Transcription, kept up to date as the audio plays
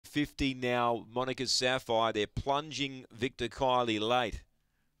250 now. Monica Sapphire. They're plunging Victor Kiley late.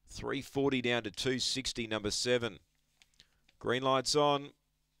 340 down to 260, number 7. Green light's on.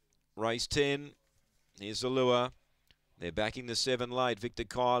 Race 10. Here's the lure. They're backing the 7 late. Victor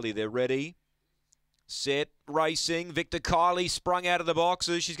Kiley, they're ready. Set, racing. Victor Kiley sprung out of the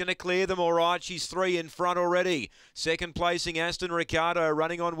boxes. She's going to clear them all right. She's 3 in front already. Second placing, Aston Ricardo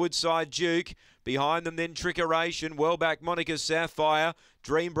running on Woodside Duke. Behind them then Trickeration. Well back Monica Sapphire.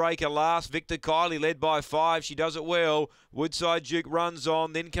 Dreambreaker last. Victor Kiley led by 5. She does it well. Woodside Duke runs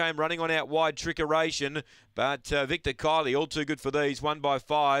on. Then came running on out wide Trickeration. But Victor Kiley, all too good for these. 1 by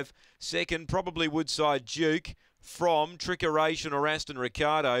 5. Second, probably Woodside Duke from Trickeration or Aston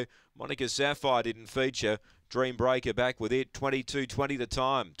Ricardo. Monica Sapphire didn't feature. Dreambreaker back with it. 22.20 the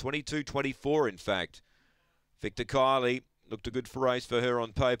time. 22.24 in fact. Victor Kiley looked a good race for her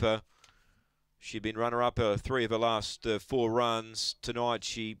on paper. She'd been runner-up 3 of her last 4 runs. Tonight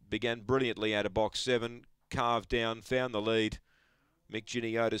she began brilliantly out of box 7. Carved down, found the lead. Mick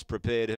Giniotis prepared